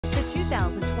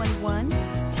2021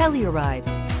 Telluride.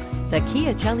 The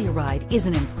Kia Telluride is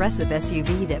an impressive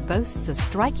SUV that boasts a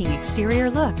striking exterior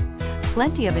look,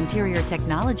 plenty of interior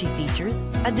technology features,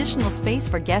 additional space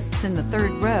for guests in the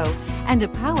third row, and a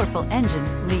powerful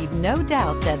engine leave no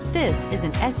doubt that this is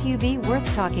an SUV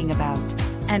worth talking about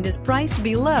and is priced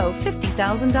below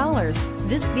 $50,000.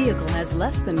 This vehicle has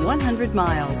less than 100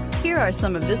 miles. Here are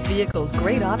some of this vehicle's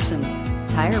great options: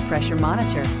 tire pressure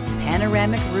monitor,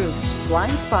 panoramic roof,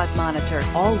 blind spot monitor,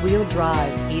 all-wheel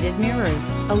drive, heated mirrors,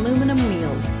 aluminum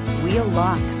wheels, wheel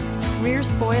locks, rear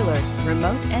spoiler,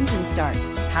 remote engine start,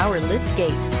 power lift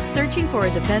gate. Searching for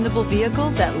a dependable vehicle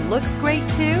that looks great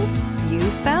too? You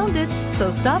found it, so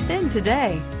stop in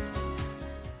today.